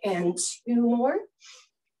 Good. And 2 more.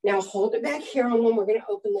 Now hold it back here, and then we're going to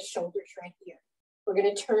open the shoulders right here. We're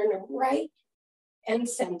going to turn right and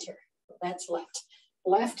center. That's left.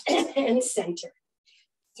 Left and center.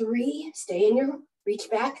 3, stay in your reach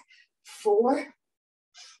back. 4,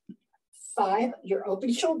 5, your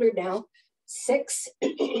open shoulder now. 6,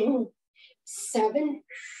 7,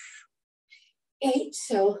 8.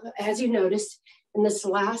 So as you noticed, in this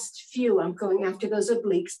last few, I'm going after those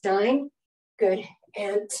obliques. 9, good,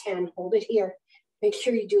 and 10. Hold it here. Make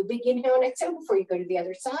sure you do a big inhale and exhale before you go to the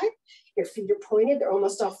other side. Your feet are pointed. They're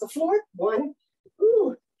almost off the floor. 1,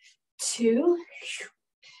 2,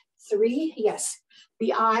 3. Yes.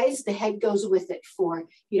 The eyes, the head goes with it. 4.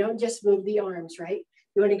 You don't just move the arms, right?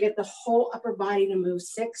 You want to get the whole upper body to move.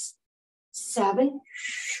 6, 7,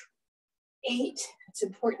 8. It's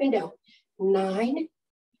important to know. 9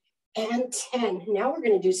 and 10. Now we're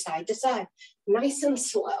going to do side to side. Nice and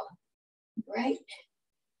slow, right?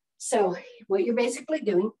 So what you're basically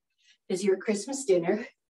doing is your Christmas dinner,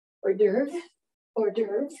 hors d'oeuvre, hors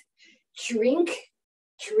d'oeuvre, drink,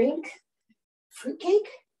 fruitcake.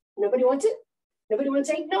 Nobody wants it? Nobody wants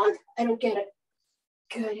eggnog? I don't get it.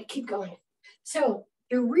 Good, keep going. So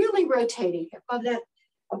you're really rotating above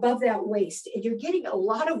that waist, and you're getting a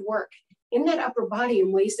lot of work in that upper body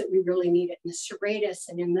in ways that we really need it, in the serratus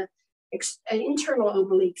and in the internal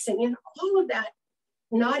obliques and in all of that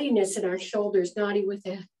knottiness in our shoulders, knotty with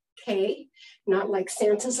a K, not like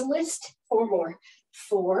Santa's list. 4 more.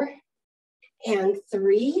 4 and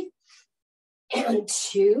 3 and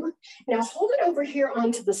 2. Now hold it over here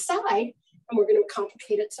onto the side, and we're going to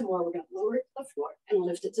complicate it some more. We're going to lower it to the floor and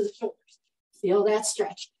lift it to the shoulders. Feel that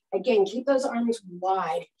stretch. Again, keep those arms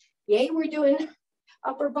wide. Yay, we're doing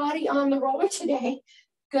upper body on the roller today.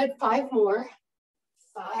 Good, 5 more.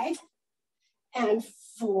 5 and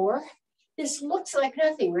 4. This looks like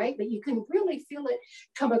nothing, right? But you can really feel it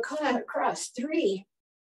come across. 3.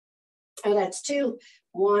 Oh, that's 2.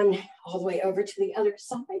 1, all the way over to the other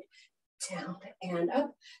side. Down and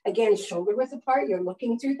up. Again, shoulder width apart. You're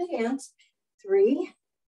looking through the hands. 3,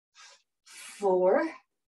 4,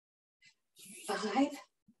 5,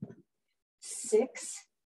 6,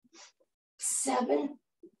 7,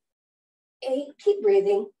 8. Keep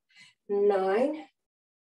breathing. 9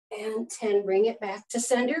 and 10. Bring it back to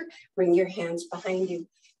center. Bring your hands behind you.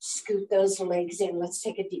 Scoot those legs in. Let's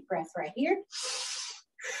take a deep breath right here.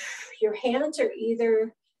 Your hands are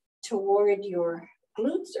either toward your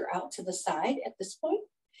glutes or out to the side at this point.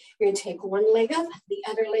 You're going to take one leg up, the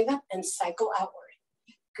other leg up, and cycle outward.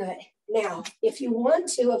 Good. Now, if you want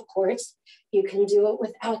to, of course, you can do it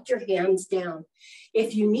without your hands down.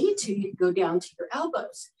 If you need to, you can go down to your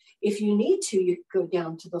elbows. If you need to, you can go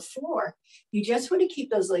down to the floor. You just want to keep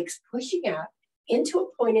those legs pushing out into a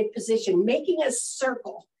pointed position, making a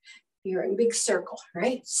circle. You're in a big circle,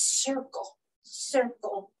 right? Circle,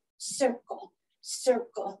 circle, circle,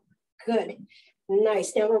 circle. Good.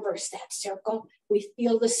 Nice. Now reverse that circle. We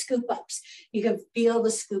feel the scoop ups. You can feel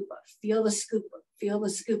the scoop up, feel the scoop up, feel the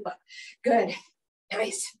scoop up. Good.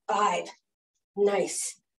 Nice. 5.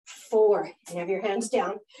 Nice. 4. And have your hands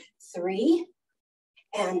down. 3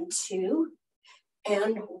 and 2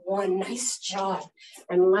 and 1. Nice job.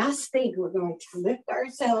 And last thing, we're going to lift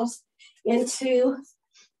ourselves into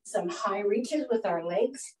some high reaches with our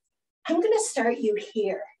legs. I'm going to start you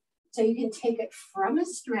here. So you can take it from a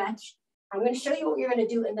stretch. I'm going to show you what you're going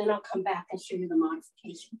to do, and then I'll come back and show you the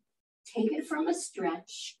modification. Take it from a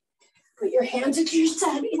stretch. Put your hands at your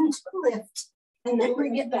side into a lift, and then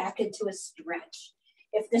bring it back into a stretch.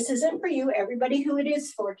 If this isn't for you, everybody who it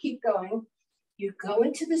is for, keep going. You go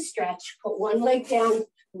into the stretch, put one leg down,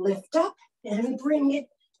 lift up, and bring it,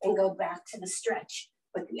 and go back to the stretch.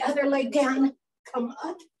 Put the other leg down, come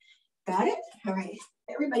up. Got it? All right.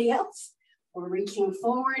 Everybody else, we're reaching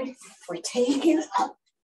forward. We're taking it up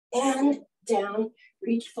and down.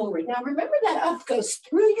 Reach forward. Now remember that up goes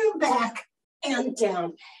through your back and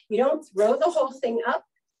down. You don't throw the whole thing up.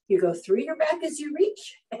 You go through your back as you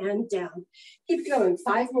reach and down. Keep going.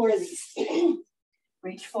 5 more of these.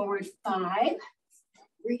 Reach forward. 5.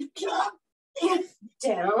 Reach up and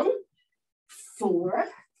down. 4.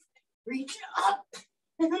 Reach up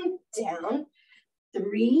and down.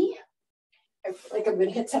 3. I feel like I'm going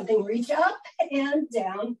to hit something. Reach up and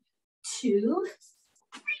down. 2.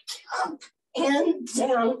 Reach up and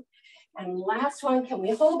down. And last one. Can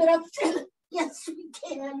we hold it up? Yes, we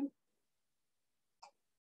can.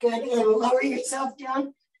 Good. And lower yourself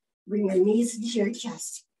down. Bring your knees into your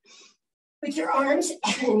chest. Put your arms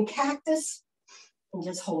in cactus and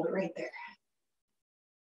just hold it right there.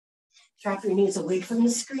 Drop your knees away from the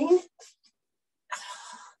screen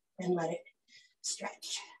and let it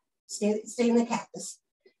stretch. Stay in the cactus.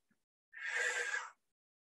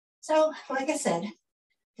 So, like I said,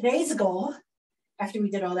 today's goal, after we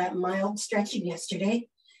did all that mild stretching yesterday,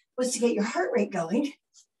 was to get your heart rate going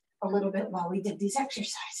a little bit while we did these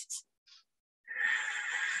exercises.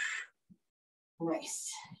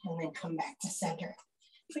 Nice. And then come back to center.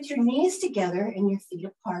 Put your knees together and your feet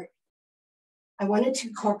apart. I wanted to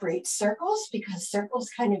incorporate circles because circles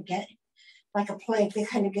kind of get like a plank. They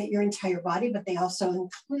kind of get your entire body, but they also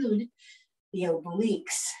include the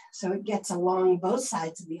obliques. So it gets along both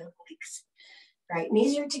sides of the obliques. Right,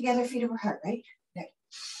 knees are together, feet over heart, right? Good.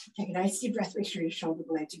 Take a nice deep breath. Make sure your shoulder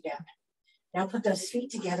blades are down. Now put those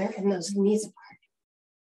feet together and those knees apart.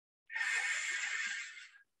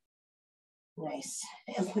 Nice.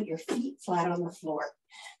 And put your feet flat on the floor.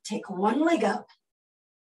 Take one leg up.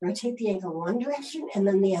 Rotate the ankle one direction and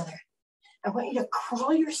then the other. I want you to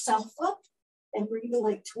crawl yourself up and bring the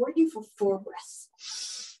leg toward you for 4 breaths.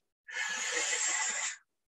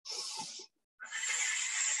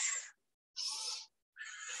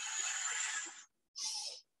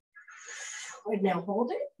 And now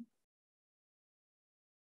hold it.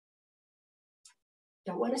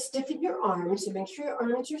 Don't want to stiffen your arms, so make sure your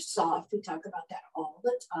arms are soft. We talk about that all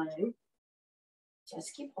the time.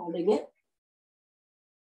 Just keep holding it.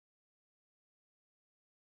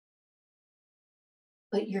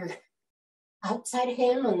 Put your outside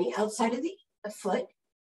hand on the outside of the foot.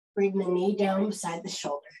 Bring the knee down beside the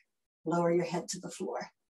shoulder. Lower your head to the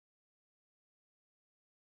floor.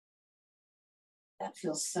 That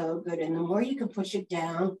feels so good. And the more you can push it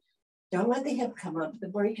down, don't let the hip come up. The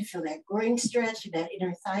more you can feel that groin stretch, that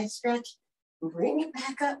inner thigh stretch. Bring it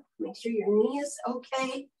back up. Make sure your knee is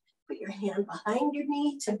okay. Put your hand behind your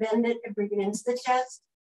knee to bend it and bring it into the chest.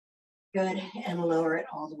 Good. And lower it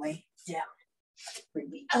all the way down.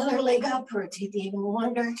 Bring the other leg up. Rotate the ankle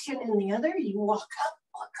one direction and the other. You walk up,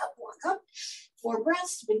 walk up, walk up. 4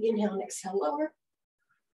 breaths. Big inhale and exhale, lower.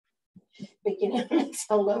 Big inhale and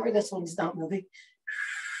exhale, lower. This one's not moving.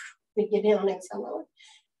 Big inhale and exhale, lower.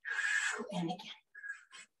 And again.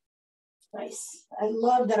 Nice. I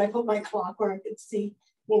love that I put my clock where I could see,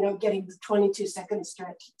 getting the 22-second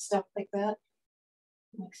stretch, stuff like that.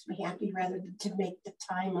 It makes me happy rather than to make the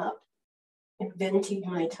time up, inventing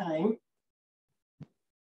my time.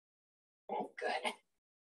 Good.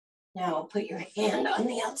 Now put your hand on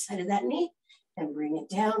the outside of that knee and bring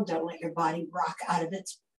it down. Don't let your body rock out of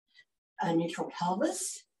its neutral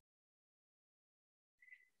pelvis.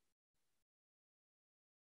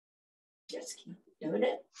 Just keep doing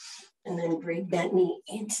it. And then bring that knee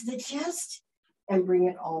into the chest and bring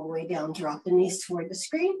it all the way down. Drop the knees toward the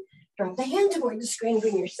screen. Drop the hand toward the screen.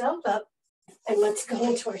 Bring yourself up. And let's go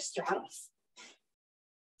into our straddles.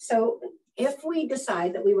 So if we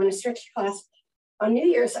decide that we want to stretch class on New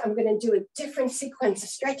Year's, I'm going to do a different sequence of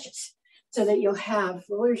stretches so that you'll have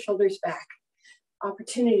roll your shoulders back,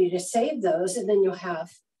 opportunity to save those, and then you'll have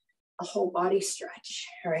a whole body stretch.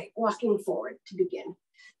 All right, walking forward to begin.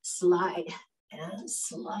 Slide and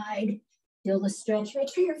slide. Feel the stretch.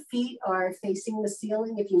 Make sure your feet are facing the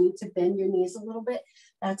ceiling. If you need to bend your knees a little bit,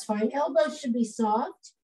 that's fine. Elbows should be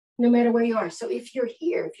soft no matter where you are. So if you're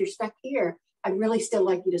here, if you're stuck here, I'd really still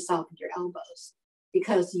like you to soften your elbows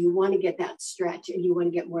because you want to get that stretch and you want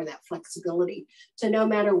to get more of that flexibility. So no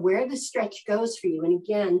matter where the stretch goes for you, and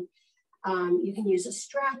again, you can use a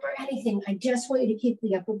strap or anything. I just want you to keep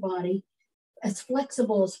the upper body as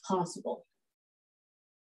flexible as possible.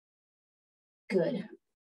 Good.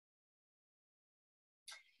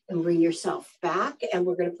 And bring yourself back, and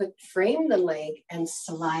we're going to frame the leg and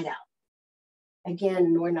slide out.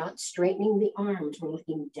 Again, we're not straightening the arms. We're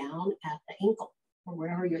looking down at the ankle or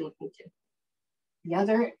wherever you're looking to. The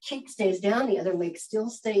other cheek stays down. The other leg still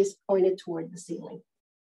stays pointed toward the ceiling.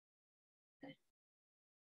 Good.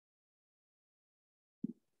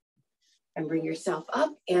 And bring yourself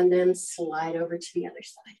up and then slide over to the other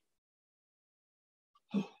side.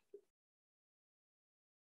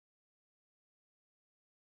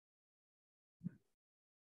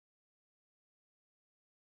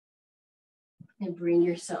 And bring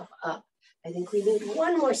yourself up. I think we need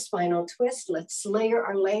one more spinal twist. Let's layer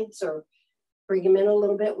our legs or bring them in a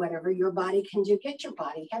little bit, whatever your body can do. Get your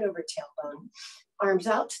body, head over tailbone. Arms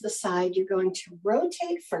out to the side. You're going to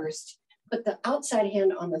rotate first. Put the outside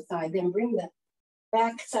hand on the thigh, then bring the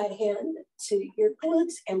back side hand to your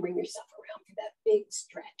glutes and bring yourself around for that big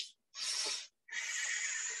stretch.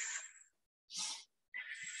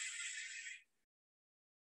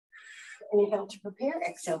 Inhale to prepare.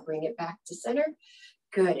 Exhale, bring it back to center.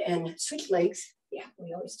 Good. And switch legs. Yeah,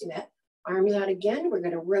 we always do that. Arms out again. We're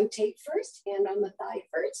going to rotate first. Hand on the thigh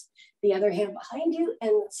first. The other hand behind you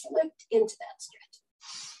and slip into that stretch.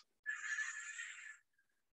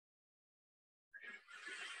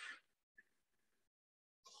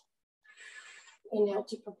 Inhale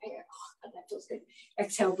to prepare. Oh, that feels good.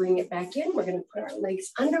 Exhale, bring it back in. We're going to put our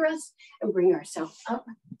legs under us and bring ourselves up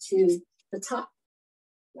to the top.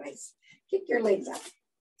 Nice. Kick your legs up.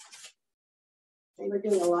 And we're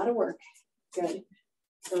doing a lot of work. Good.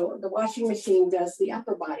 So the washing machine does the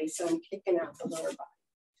upper body, so I'm kicking out the lower body.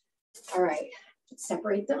 All right.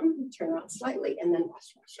 Separate them, turn out slightly, and then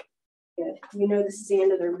wash. Good. You know this is the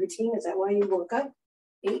end of the routine. Is that why you woke up?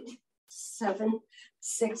 8, 7,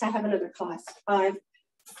 6. I have another class. 5,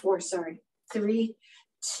 4, 3,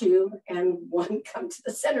 2, and 1. Come to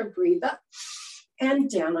the center. Breathe up and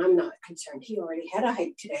down. I'm not concerned. He already had a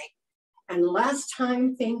hike today. And last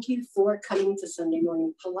time, thank you for coming to Sunday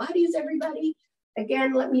morning Pilates, everybody.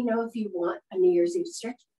 Again, let me know if you want a New Year's Eve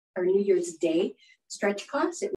stretch or New Year's Day stretch class.